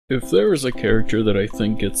If there is a character that I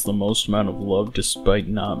think gets the most amount of love despite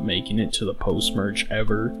not making it to the post-merge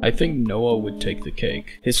ever, I think Noah would take the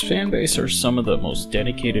cake. His fanbase are some of the most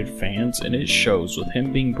dedicated fans, and it shows with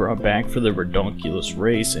him being brought back for the Redonkulous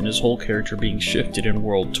race and his whole character being shifted in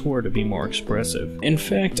World Tour to be more expressive. In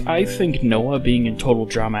fact, I think Noah being in Total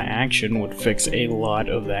Drama Action would fix a lot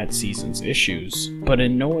of that season's issues. But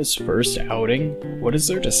in Noah's first outing, what is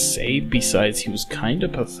there to say besides he was kinda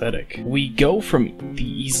pathetic? We go from the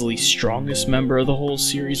easily strongest member of the whole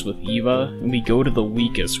series with Eva, and we go to the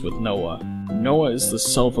weakest with Noah. Noah is the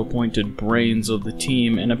self-appointed brains of the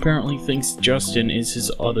team and apparently thinks Justin is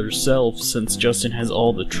his other self since Justin has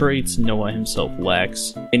all the traits Noah himself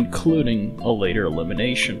lacks, including a later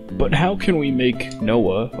elimination. But how can we make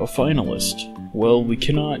Noah a finalist? Well, we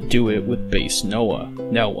cannot do it with base Noah.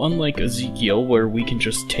 Now, unlike Ezekiel, where we can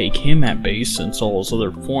just take him at base since all his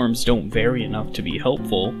other forms don't vary enough to be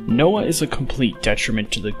helpful, Noah is a complete detriment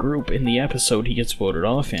to the group in the episode he gets voted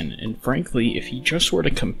off in, and frankly, if he just were to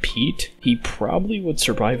compete, he probably would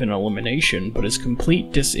survive an elimination, but his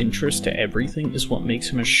complete disinterest to everything is what makes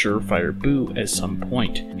him a surefire boot at some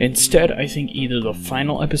point. Instead, I think either the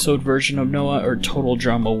final episode version of Noah or Total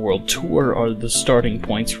Drama World Tour are the starting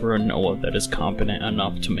points for a Noah that is competent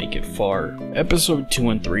enough to make it far. Episode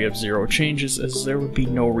 2 and 3 of Zero changes as there would be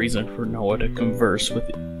no reason for Noah to converse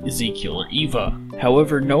with Ezekiel or Eva.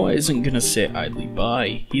 However, Noah isn't gonna sit idly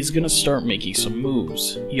by, he's gonna start making some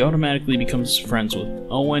moves. He automatically becomes friends with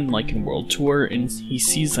Owen like in World Tour, and he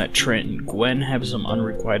sees that Trent and Gwen have some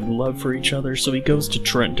unrequited love for each other, so he goes to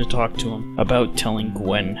Trent to talk to him about telling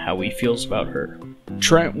Gwen how he feels about her.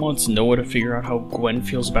 Trent wants Noah to figure out how Gwen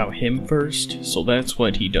feels about him first, so that's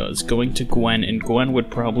what he does, going to Gwen, and Gwen would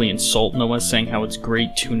probably insult Noah saying how it's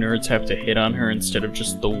great two nerds have to hit on her instead of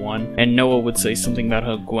just the one, and Noah would say something about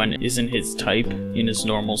how Gwen isn't his type in his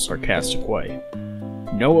normal sarcastic way.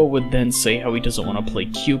 Noah would then say how he doesn't want to play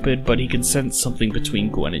Cupid, but he can sense something between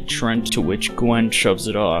Gwen and Trent, to which Gwen shoves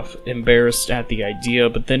it off, embarrassed at the idea,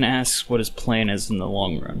 but then asks what his plan is in the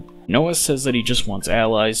long run. Noah says that he just wants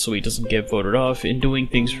allies so he doesn't get voted off, and doing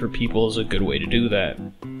things for people is a good way to do that.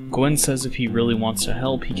 Gwen says if he really wants to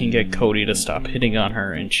help, he can get Cody to stop hitting on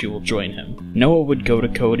her and she will join him. Noah would go to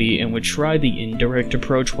Cody and would try the indirect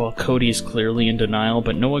approach while Cody is clearly in denial,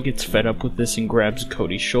 but Noah gets fed up with this and grabs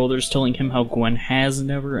Cody's shoulders, telling him how Gwen has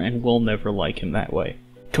never and will never like him that way.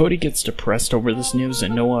 Cody gets depressed over this news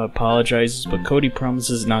and Noah apologizes, but Cody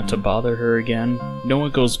promises not to bother her again. Noah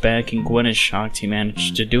goes back and Gwen is shocked he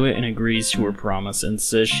managed to do it and agrees to her promise and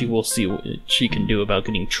says she will see what she can do about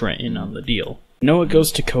getting Trent in on the deal. Noah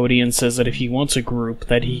goes to Cody and says that if he wants a group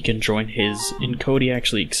that he can join his, and Cody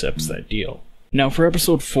actually accepts that deal. Now for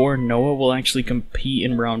episode 4, Noah will actually compete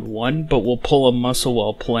in round 1, but will pull a muscle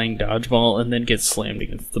while playing dodgeball and then get slammed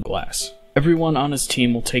against the glass. Everyone on his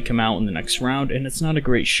team will take him out in the next round, and it's not a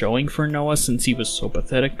great showing for Noah since he was so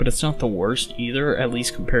pathetic, but it's not the worst either, at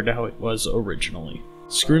least compared to how it was originally.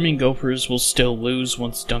 Screaming Gophers will still lose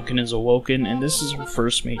once Duncan is awoken, and this is her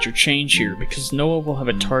first major change here, because Noah will have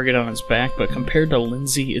a target on his back, but compared to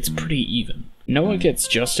Lindsay, it's pretty even. Noah gets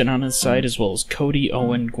Justin on his side as well as Cody,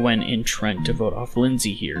 Owen, Gwen, and Trent to vote off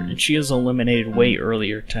Lindsay here, and she is eliminated way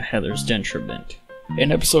earlier to Heather's detriment.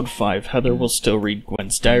 In episode 5, Heather will still read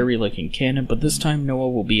Gwen's diary like in canon, but this time Noah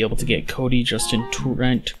will be able to get Cody, Justin,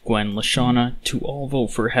 Trent, Gwen, Lashana to all vote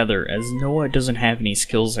for Heather, as Noah doesn't have any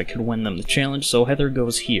skills that could win them the challenge, so Heather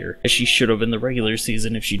goes here, as she should have in the regular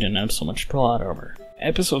season if she didn't have so much plot armor.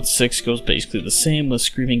 Episode 6 goes basically the same, with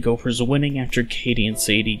Screaming Gophers winning after Katie and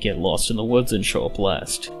Sadie get lost in the woods and show up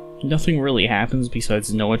last. Nothing really happens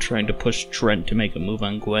besides Noah trying to push Trent to make a move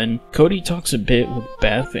on Gwen. Cody talks a bit with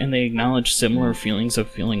Beth, and they acknowledge similar feelings of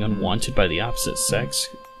feeling unwanted by the opposite sex.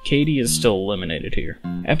 Katie is still eliminated here.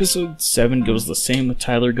 Episode 7 goes the same with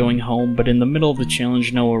Tyler going home, but in the middle of the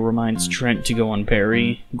challenge Noah reminds Trent to go on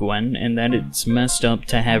Barry, Gwen, and that it's messed up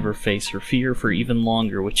to have her face her fear for even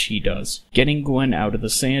longer, which he does. Getting Gwen out of the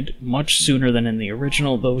sand much sooner than in the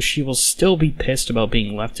original, though she will still be pissed about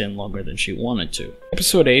being left in longer than she wanted to.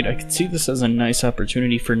 Episode 8, I could see this as a nice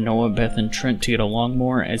opportunity for Noah, Beth, and Trent to get along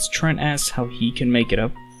more, as Trent asks how he can make it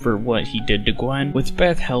up for what he did to Gwen, with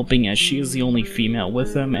Beth helping as she is the only female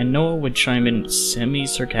with them, and Noah would chime in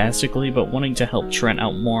semi-sarcastically but wanting to help Trent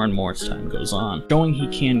out more and more as time goes on, showing he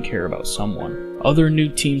can care about someone. Other new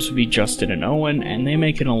teams would be Justin and Owen, and they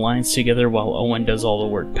make an alliance together while Owen does all the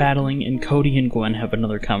work paddling, and Cody and Gwen have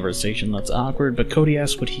another conversation that's awkward, but Cody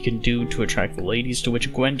asks what he can do to attract the ladies, to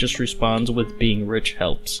which Gwen just responds with being rich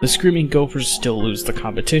helps. The Screaming Gophers still lose the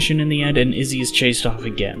competition in the end, and Izzy is chased off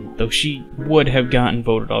again, though she would have gotten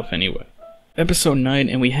voted off anyway. Episode 9,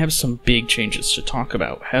 and we have some big changes to talk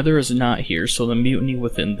about. Heather is not here, so the mutiny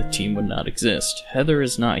within the team would not exist. Heather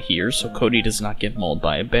is not here, so Cody does not get mauled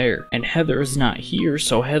by a bear. And Heather is not here,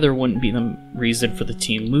 so Heather wouldn't be the reason for the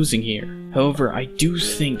team losing here. However, I do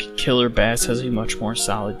think Killer Bass has a much more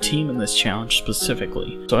solid team in this challenge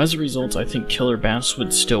specifically. So as a result, I think Killer Bass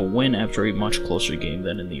would still win after a much closer game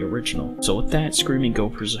than in the original. So with that, Screaming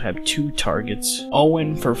Gophers have 2 targets.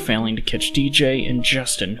 Owen for failing to catch DJ, and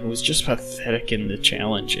Justin, who was just pathetic in the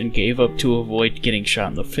challenge and gave up to avoid getting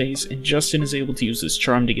shot in the face, and Justin is able to use his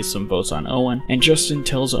charm to get some votes on Owen, and Justin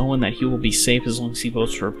tells Owen that he will be safe as long as he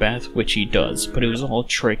votes for Beth, which he does, but it was all a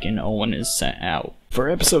trick and Owen is sent out. For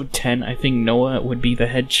episode 10, I think Noah would be the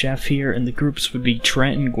head chef here, and the groups would be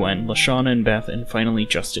Trent and Gwen, Lashana and Beth, and finally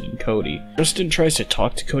Justin and Cody. Justin tries to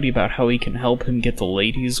talk to Cody about how he can help him get the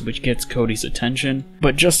ladies, which gets Cody's attention,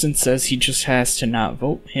 but Justin says he just has to not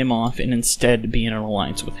vote him off and instead be in an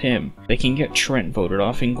alliance with him. They can get Trent voted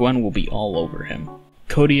off and Gwen will be all over him.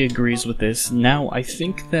 Cody agrees with this. Now, I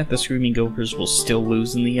think that the Screaming Gophers will still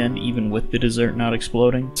lose in the end, even with the dessert not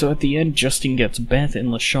exploding. So at the end, Justin gets Beth and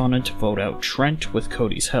Lashana to vote out Trent with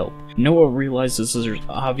Cody's help. Noah realizes there's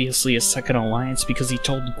obviously a second alliance because he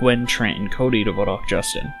told Gwen, Trent, and Cody to vote off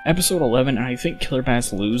Justin. Episode 11, and I think Killer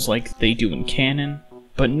Bass lose like they do in canon.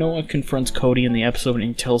 But Noah confronts Cody in the episode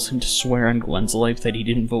and tells him to swear on Gwen's life that he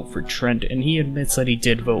didn't vote for Trent, and he admits that he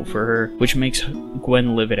did vote for her, which makes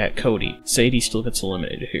Gwen live it at Cody. Sadie still gets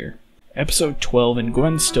eliminated here. Episode 12, and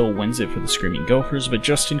Gwen still wins it for the Screaming Gophers, but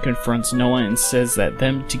Justin confronts Noah and says that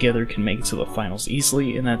them together can make it to the finals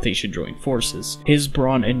easily and that they should join forces. His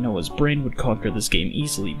brawn and Noah's brain would conquer this game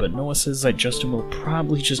easily, but Noah says that Justin will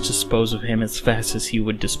probably just dispose of him as fast as he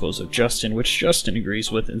would dispose of Justin, which Justin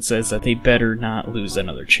agrees with and says that they better not lose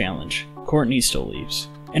another challenge. Courtney still leaves.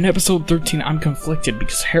 In episode 13, I'm conflicted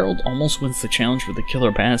because Harold almost wins the challenge with the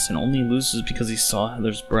Killer Bass and only loses because he saw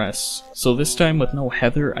Heather's breasts. So this time with no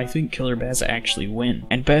Heather, I think Killer Bass actually win.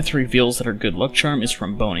 And Beth reveals that her good luck charm is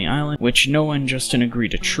from Boney Island, which Noah and Justin agree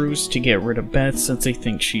to truce to get rid of Beth since they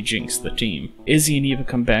think she jinxed the team. Izzy and Eva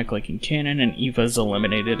come back like in canon, and Eva is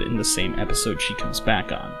eliminated in the same episode she comes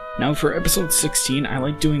back on. Now for episode 16, I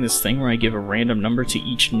like doing this thing where I give a random number to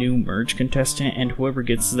each new merge contestant, and whoever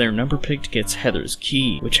gets their number picked gets Heather's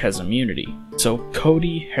key, which has immunity. So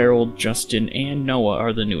Cody, Harold, Justin, and Noah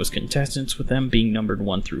are the newest contestants, with them being numbered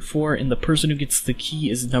 1 through 4, and the person who gets the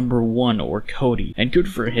key is number 1, or Cody. And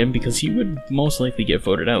good for him, because he would most likely get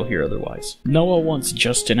voted out here otherwise. Noah wants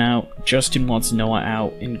Justin out, Justin wants Noah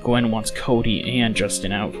out, and Gwen wants Cody and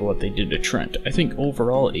Justin out for what they did to Trent. I think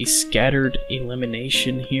overall a scattered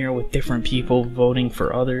elimination here with different people voting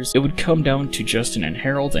for others. It would come down to Justin and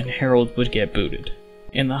Harold would get booted.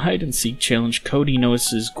 In the hide and seek challenge, Cody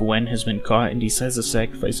notices Gwen has been caught and decides to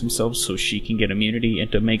sacrifice himself so she can get immunity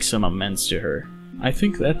and to make some amends to her. I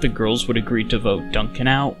think that the girls would agree to vote Duncan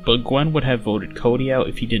out, but Gwen would have voted Cody out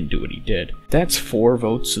if he didn't do what he did. That's 4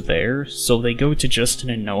 votes there, so they go to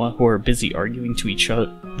Justin and Noah, who are busy arguing to each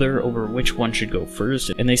other over which one should go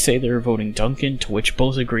first, and they say they're voting Duncan, to which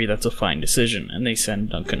both agree that's a fine decision, and they send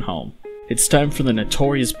Duncan home. It's time for the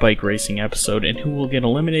notorious bike racing episode, and who will get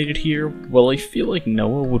eliminated here? Well, I feel like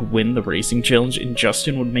Noah would win the racing challenge and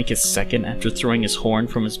Justin would make his second after throwing his horn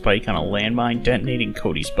from his bike on a landmine, detonating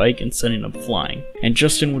Cody's bike and sending him flying, and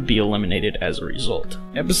Justin would be eliminated as a result.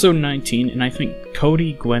 Episode 19, and I think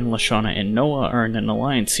Cody, Gwen, Lashana, and Noah are in an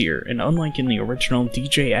alliance here, and unlike in the original,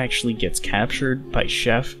 DJ actually gets captured by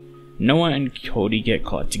Chef. Noah and Cody get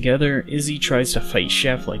caught together, Izzy tries to fight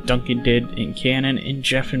Chef like Duncan did in canon, and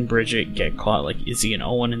Jeff and Bridget get caught like Izzy and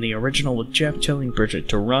Owen in the original, with Jeff telling Bridget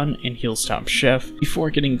to run and he'll stop Chef before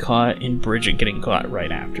getting caught and Bridget getting caught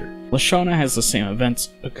right after. Lashana has the same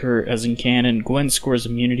events occur as in canon, Gwen scores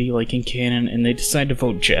immunity like in canon, and they decide to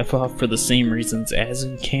vote Jeff off for the same reasons as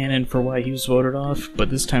in canon for why he was voted off, but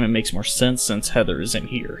this time it makes more sense since Heather isn't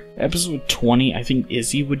here. Episode 20, I think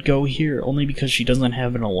Izzy would go here, only because she doesn't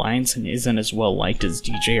have an alliance and isn't as well liked as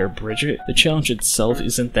DJ or Bridget. The challenge itself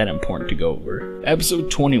isn't that important to go over. Episode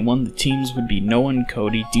 21, the teams would be Noah and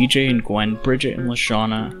Cody, DJ and Gwen, Bridget and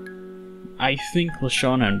Lashana. I think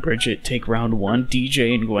Lashana and Bridget take round 1,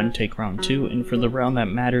 DJ and Gwen take round 2, and for the round that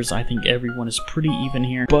matters, I think everyone is pretty even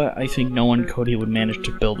here, but I think Noah and Cody would manage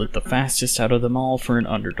to build it the fastest out of them all for an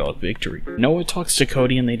underdog victory. Noah talks to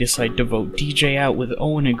Cody and they decide to vote DJ out, with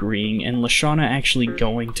Owen agreeing, and Lashana actually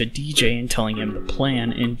going to DJ and telling him the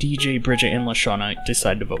plan, and DJ, Bridget, and Lashana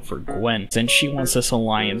decide to vote for Gwen, since she wants this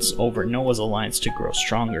alliance over Noah's alliance to grow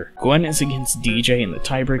stronger. Gwen is against DJ in the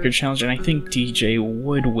tiebreaker challenge, and I think DJ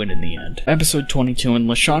would win in the end. Episode 22, and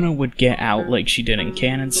Lashana would get out like she did in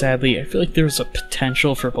canon, sadly. I feel like there's a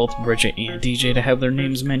potential for both Bridget and DJ to have their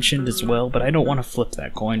names mentioned as well, but I don't want to flip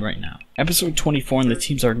that coin right now. Episode 24, and the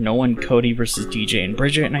teams are Noah and Cody versus DJ and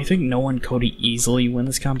Bridget, and I think Noah and Cody easily win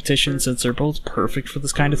this competition since they're both perfect for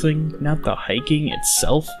this kind of thing. Not the hiking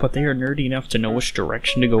itself, but they are nerdy enough to know which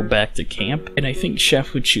direction to go back to camp, and I think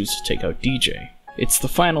Chef would choose to take out DJ. It's the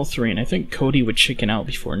final three, and I think Cody would chicken out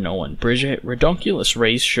before Noah and Bridget. Redonkulous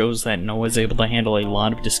Race shows that Noah is able to handle a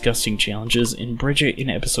lot of disgusting challenges, and Bridget in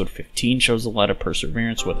episode 15 shows a lot of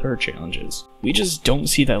perseverance with her challenges. We just don't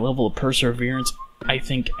see that level of perseverance, I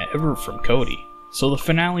think, ever from Cody. So the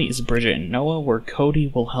finale is Bridget and Noah, where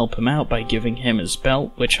Cody will help him out by giving him his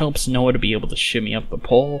belt, which helps Noah to be able to shimmy up the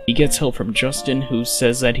pole. He gets help from Justin, who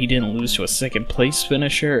says that he didn't lose to a second place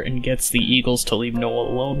finisher, and gets the Eagles to leave Noah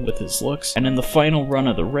alone with his looks. And in the final run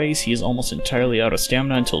of the race, he is almost entirely out of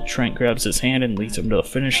stamina until Trent grabs his hand and leads him to the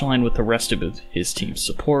finish line with the rest of his team's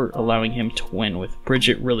support, allowing him to win with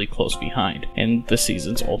Bridget really close behind, and the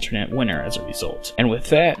season's alternate winner as a result. And with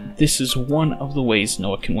that, this is one of the ways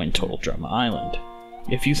Noah can win Total Drama Island.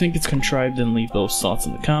 If you think it's contrived, then leave those thoughts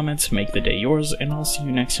in the comments, make the day yours, and I'll see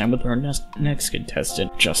you next time with our next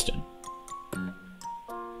contestant, Justin.